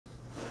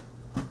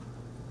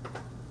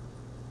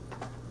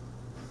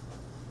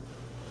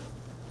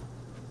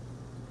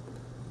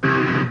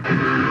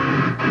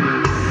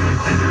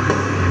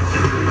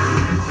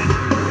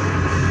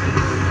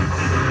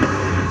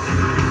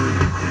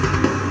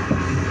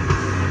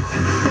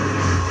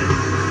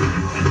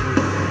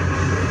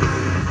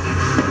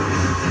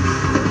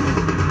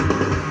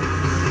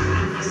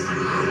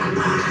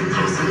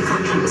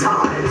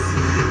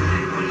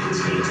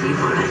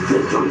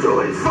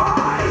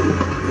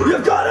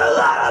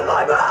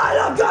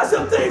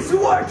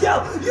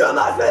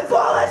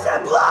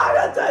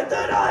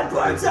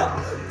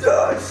down.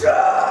 The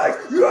change,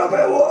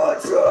 everyone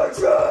should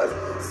change.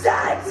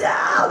 Stand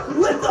down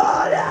with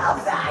all our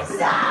faces.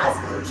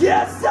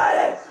 Can't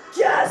stand it,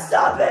 can't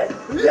stop it.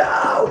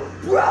 No,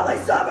 probably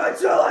stop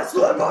until I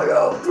slit my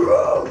own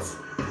throat.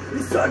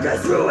 These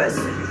circus ruins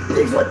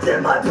things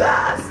within my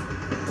past.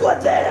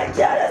 But then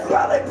again, it's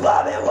probably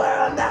plumbing where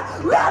I'm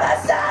at. Rather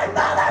say,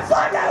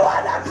 motherfucker,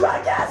 when the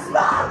drink is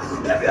small.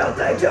 If you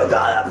think you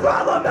got a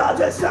problem, I'll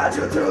just send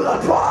you to the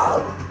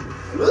pole.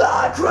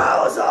 The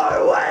crows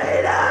are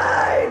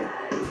waiting.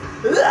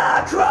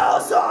 The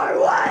crows are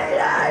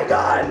waiting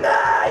on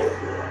me.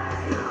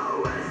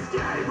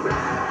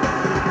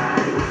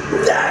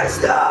 There's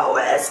no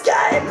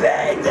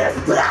escaping this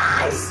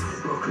place.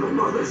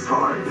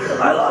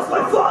 I lost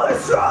my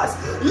father's trust.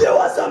 You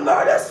was a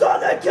murder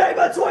son that came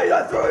between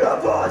the three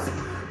of us.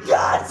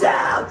 God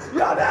damn,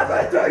 I'm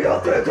everything you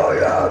think I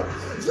am.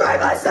 Drag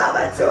myself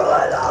into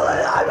it all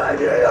and I'm an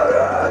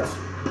idiot.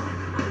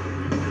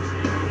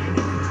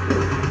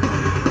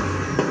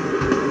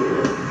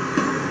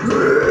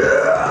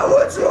 Yeah,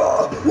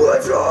 withdraw.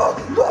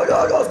 My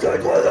uncle's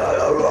kicked without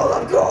a roll.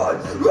 I'm gone.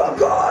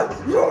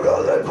 You're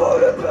gonna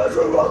put it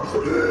better on.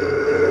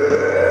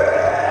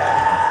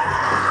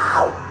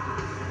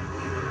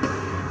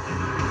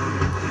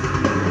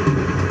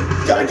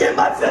 Gonna get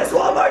my fist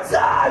one more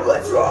time.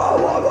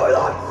 Withdraw one more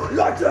time.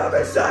 I can't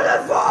be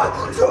satisfied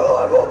till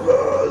I will be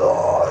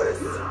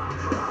lost.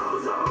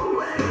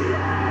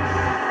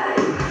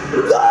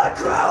 The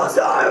crows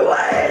are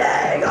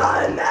waiting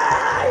on me.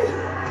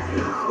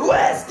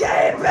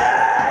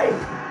 Escaping.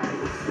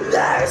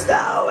 There's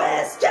no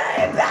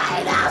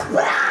escaping this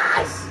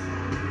place.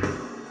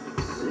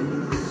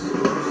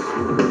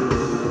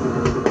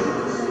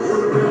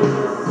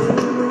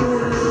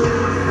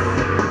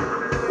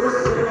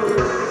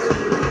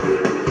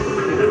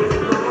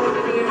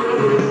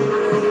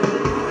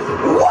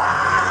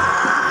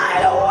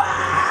 Wide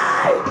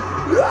awake,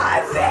 I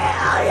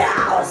feel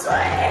you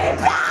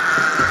sleeping.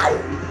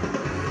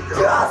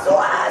 Just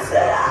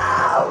listen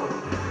out.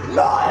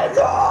 My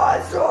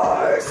thoughts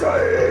are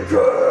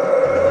shaking.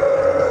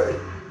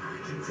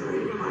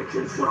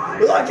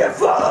 I can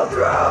follow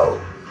through.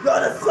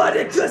 Not a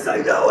fighting cause I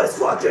know it's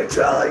fucking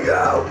killing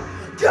you.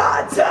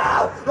 God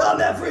damn,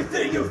 I'm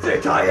everything you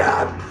think I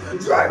am.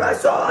 Drag my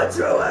soul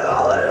into it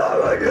all and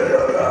I'm an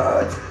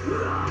idiot.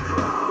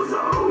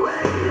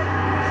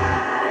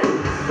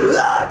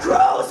 The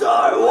crows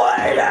are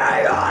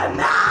waiting on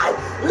me.